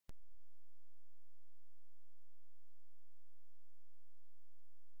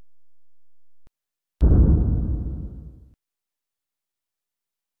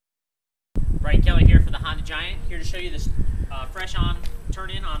Brian Kelly here for the Honda Giant. Here to show you this fresh on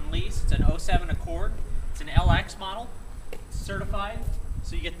turn-in on lease. It's an '07 Accord. It's an LX model. It's certified.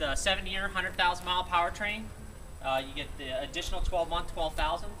 So you get the 7-year, 100,000 mile powertrain. You get the additional 12-month,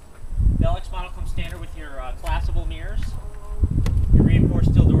 12,000. The LX model comes standard with your collapsible mirrors, your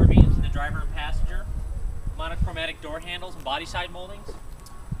reinforced steel door beams in the driver and passenger, monochromatic door handles and body side moldings,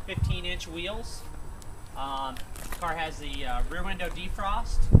 15-inch wheels. The car has the rear window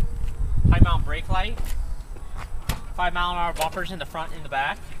defrost, high mount brake light, 5-mile-an-hour bumpers in the front and the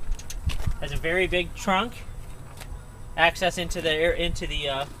back. Has a very big trunk, access into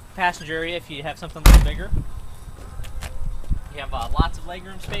the passenger area if you have something a little bigger. You have lots of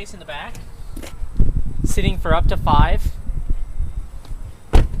legroom space in the back, sitting for up to 5.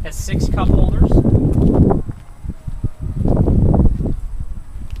 Has 6 cup holders.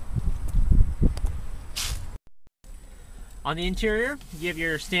 On the interior, you have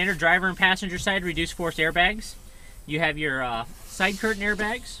your standard driver and passenger side reduced force airbags. You have your side curtain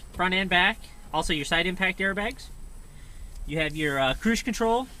airbags, front and back, also your side impact airbags. You have your cruise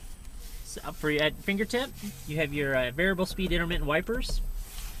control for at fingertip. You have your variable speed intermittent wipers.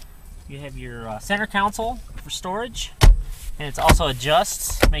 You have your center console for storage, and it's also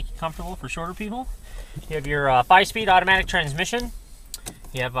adjusts to make it comfortable for shorter people. You have your 5-speed automatic transmission.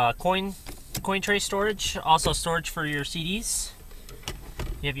 You have coin tray storage, also storage for your CDs.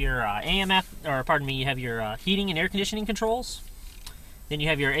 You have your you have your heating and air conditioning controls. Then you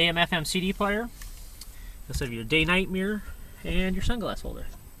have your AM/FM CD player. You also have your day-night mirror and your sunglass holder.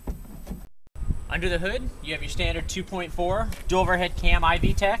 Under the hood, you have your standard 2.4 dual overhead cam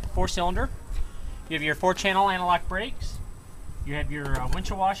iVTEC 4-cylinder. You have your 4-channel analog brakes. You have your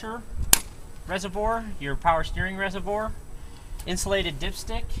windshield washer reservoir, your power steering reservoir, insulated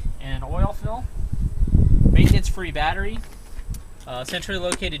dipstick and oil fill, maintenance-free battery, centrally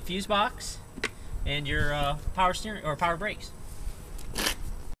located fuse box, and your power steering or power brakes.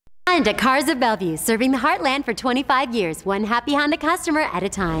 Honda Cars of Bellevue, serving the heartland for 25 years, one happy Honda customer at a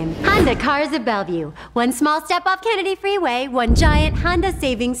time. Honda Cars of Bellevue, one small step off Kennedy Freeway, one giant Honda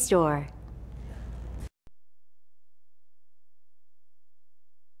savings store.